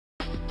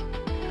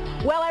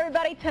Well,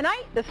 everybody,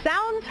 tonight, the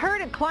sounds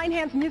heard at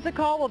Klienhans Music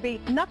Hall will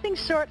be nothing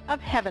short of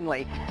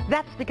heavenly.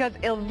 That's because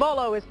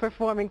Volo is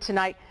performing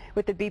tonight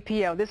with the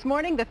BPO. This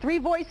morning, the three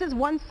voices,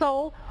 one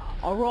soul,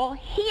 are all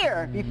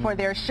here before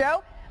their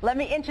show. Let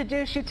me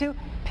introduce you to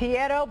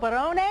Piero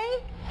Barone.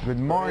 Good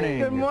morning.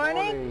 Good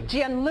morning.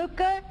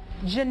 Gianluca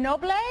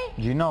Ginobili.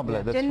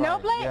 Ginobili, that's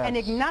Ginobili right. Yes. And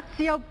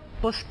Ignacio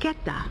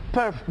Boschetta.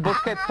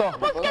 Boschetto.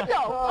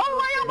 Boschetto. Oh,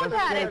 I almost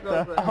had it.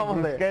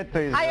 Boschetto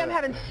is I am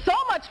having so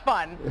much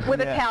fun with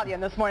Yeah.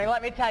 Italian this morning,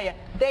 let me tell you.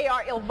 They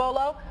are Il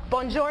Volo.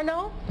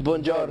 Buongiorno.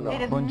 Buongiorno.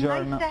 It is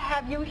Buongiorno. nice to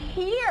have you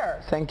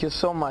here. Thank you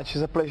so much.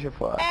 It's a pleasure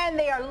for us. And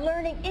they are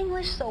learning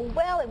English so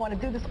well. They want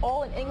to do this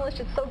all in English.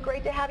 It's so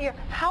great to have you here.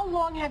 How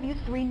long have you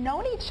three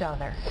known each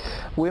other?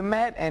 We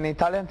met in an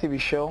Italian TV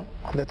show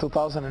in the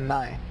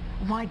 2009.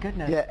 My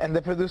goodness. Yeah, and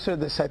the producer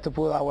decided to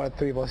put our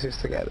three voices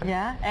together.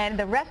 Yeah, and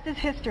the rest is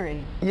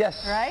history.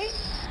 Yes. Right?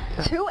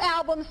 2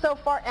 albums so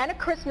far and a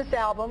Christmas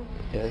album.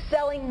 Yes.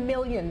 Selling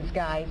millions,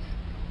 guys.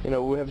 You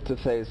know, we have to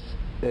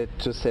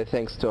say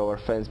thanks to our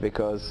fans,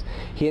 because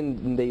here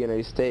in the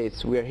United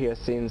States we are here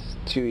since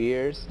 2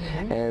 years,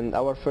 and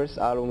our first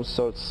album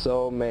sold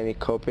so many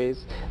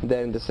copies.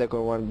 Then the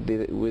second one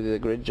we did a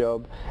great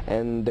job,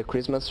 and the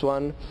Christmas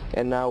one,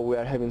 and now we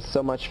are having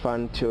so much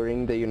fun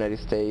touring the United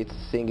States,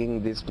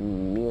 singing this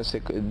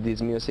music,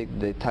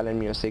 the Italian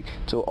music,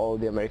 to all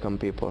the American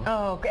people.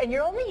 Oh, and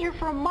you're only here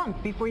for a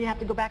month before you have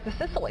to go back to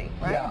Sicily,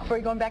 right? Yeah. Before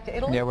you're going back to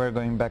Italy? Yeah, we're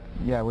going back.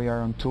 Yeah, we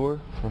are on tour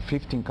for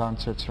 15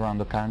 concerts around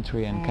the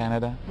country and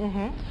Canada.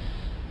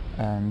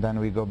 And then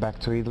we go back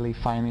to Italy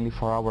finally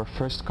for our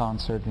first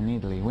concert in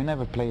Italy. We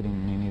never played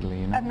in Italy,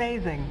 you know?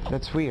 Amazing.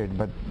 That's weird,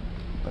 but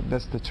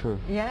that's the truth.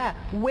 Yeah.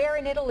 Where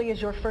in Italy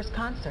is your first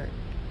concert?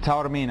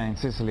 Taormina in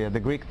Sicily at the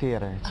Greek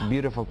Theater. It's a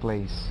beautiful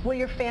place. Will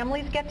your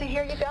families get to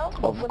hear you go?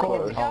 Of Will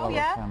course. They get to All go? our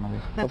Yeah? family.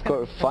 That's Of gonna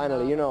course, be so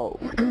finally, you know,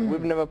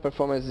 we've never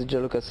performed, as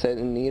Gianluca said,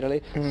 in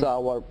Italy, so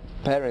our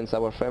parents,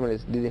 our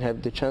families didn't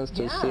have the chance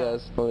to see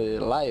us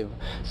live.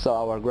 So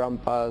our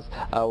grandpas,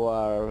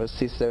 our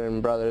sisters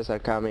and brothers are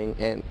coming,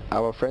 and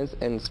our friends,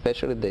 and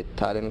especially the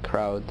Italian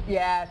crowd.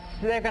 Yes,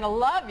 they're going to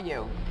love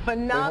you.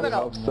 Phenomenal.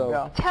 I hope so.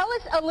 Yeah. Tell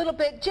us a little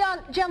bit,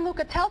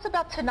 Gianluca, tell us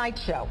about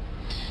tonight's show.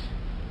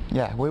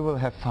 Yeah, we will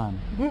have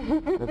fun.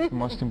 That's the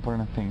most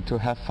important thing, to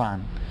have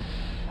fun.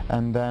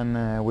 And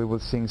then we will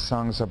sing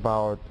songs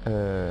about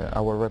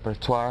our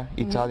repertoire,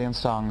 Italian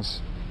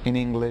songs in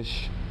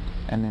English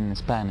and in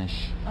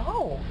Spanish.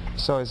 Oh.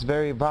 So it's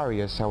very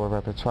various, our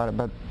repertoire,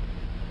 but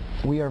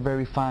we are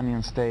very funny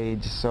on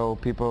stage, so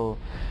people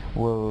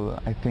will,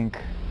 I think,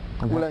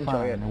 Will have enjoy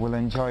fun, it. will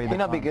enjoy the You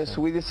know, because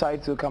concert. we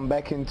decided to come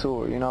back in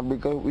tour, you know,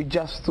 because we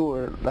just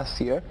toured last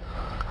year.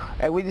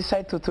 And we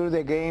decided to tour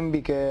the game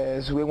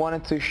because we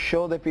wanted to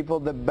show the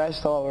people the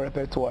best of our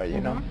repertoire, you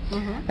know.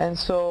 And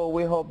so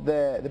we hope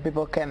the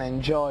people can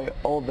enjoy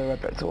all the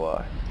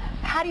repertoire.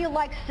 How do you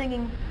like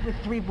singing with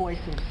three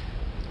voices?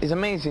 It's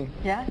amazing.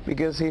 Yeah?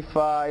 Because if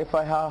I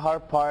have a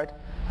hard part,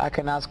 I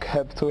can ask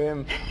help to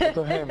him,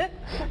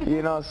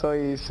 you know, so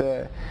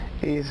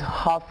it's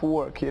half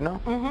work, you know.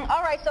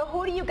 All right, so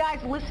who do you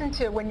guys listen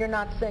to when you're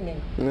not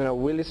singing? You know,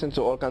 we listen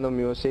to all kind of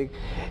music.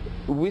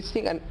 We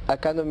sing a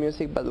kind of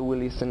music, but we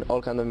listen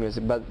all kind of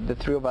music. But the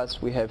three of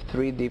us, we have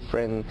three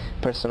different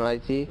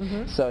personality.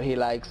 So he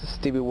likes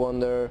Stevie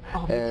Wonder,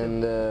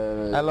 and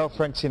I love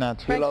Frank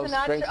Sinatra. he loves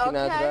Frank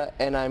Sinatra, okay.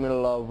 and I'm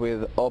in love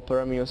with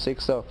opera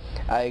music. So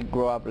I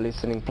grew up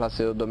listening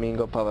Placido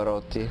Domingo,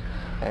 Pavarotti,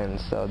 and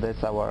so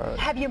that's our...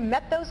 Have you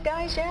met those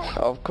guys yet?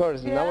 Of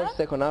course, in our Yeah?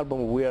 second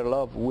album, We Are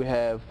Love, we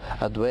have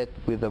a duet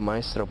with the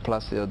maestro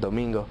Placido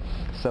Domingo.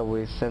 So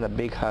we send a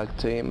big hug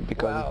to him,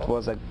 because it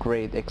was a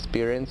great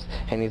experience,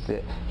 and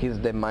he's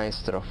the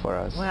maestro for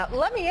us. Well,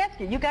 let me ask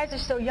you, you guys are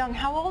so young.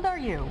 How old are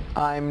you?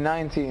 I'm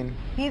 19.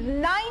 He's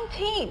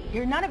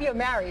 19. None of you are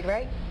married,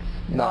 right?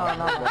 No,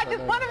 I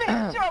just want to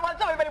make sure. I want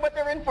to tell everybody what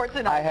they're in for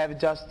tonight. I have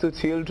just 2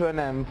 children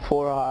and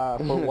 4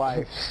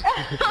 wives.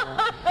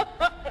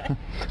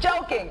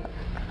 Joking.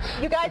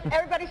 You guys,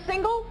 everybody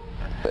single?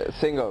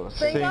 Single.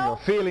 Single,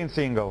 feeling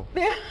single.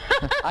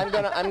 I'm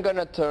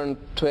gonna turn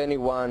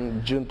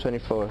 21 June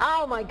 24th.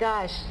 Oh my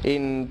gosh.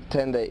 In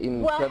 10 days.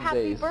 In Well, 12 happy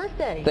days.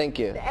 birthday. Thank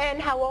you.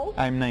 And how old?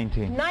 I'm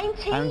 19.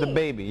 19. I'm the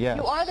baby, yes.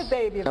 You are the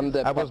baby. I'm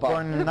the I was papa.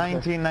 born in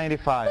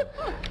 1995.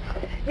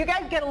 You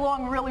guys get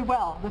along really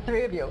well, the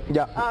three of you.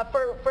 Yeah.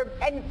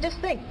 And just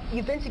think,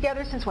 you've been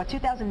together since what,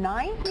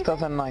 2009?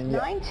 2009, yeah.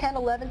 9, 10,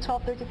 11,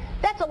 12, 13.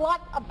 That's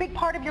a big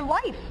part of your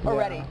life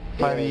already.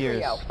 5 Being a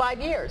years. trio. 5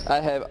 years.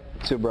 I have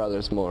 2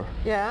 brothers more.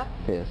 Yeah?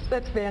 Yes.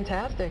 That's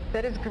fantastic.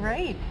 That is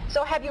great.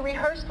 So have you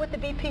rehearsed with the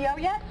BPO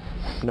yet?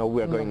 No,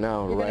 we are going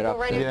now, You're right gonna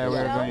go after. right Yeah, after the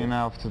we're show? going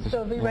now after the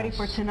So be ready yes.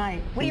 for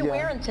tonight. What are you Yeah.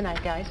 wearing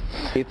tonight, guys?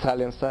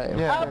 Italian style.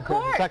 Yeah. Of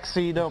course.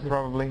 Tuxedo,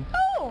 probably.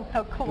 Oh,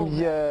 how cool.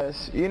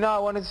 Yes, you know, I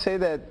wanted to say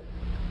that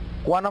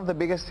one of the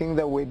biggest things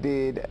that we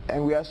did,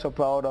 and we are so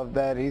proud of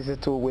that, is the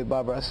tour with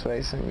Barbara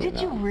Streisand. Did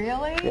you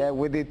really? Yeah,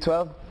 we did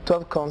 12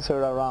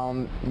 concerts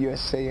around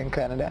USA and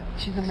Canada.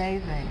 She's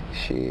amazing.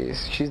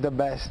 She's the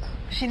best.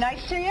 She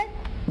nice to you?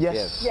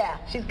 Yes. Yeah,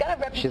 she's got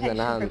a reputation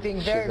for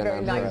being very, She's an very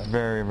aunt. nice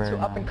Very, very to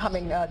nice.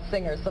 up-and-coming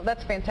singers. So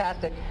that's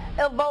fantastic.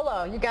 El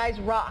Volo, you guys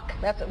rock.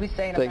 That's what we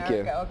say in Thank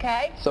America, you.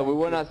 okay? So we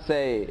want to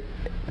say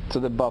to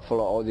the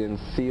Buffalo audience,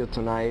 see you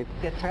tonight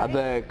That's right. at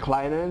the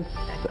Klienhans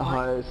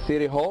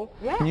City Hall.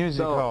 Yeah. Music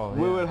So hall.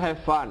 we yeah. will have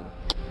fun.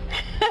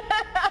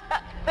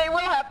 They will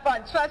have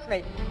fun, trust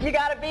me. You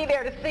got to be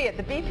there to see it.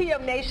 The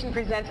BPO Nation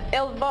presents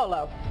El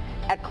Volo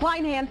at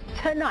Klienhans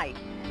tonight.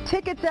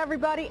 Tickets,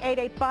 everybody,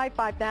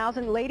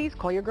 885-5000. Ladies,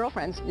 call your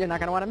girlfriends. You're not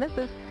going to want to miss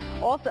this.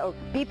 Also,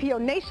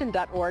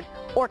 bponation.org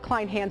or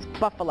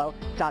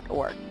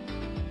klienhansbuffalo.org.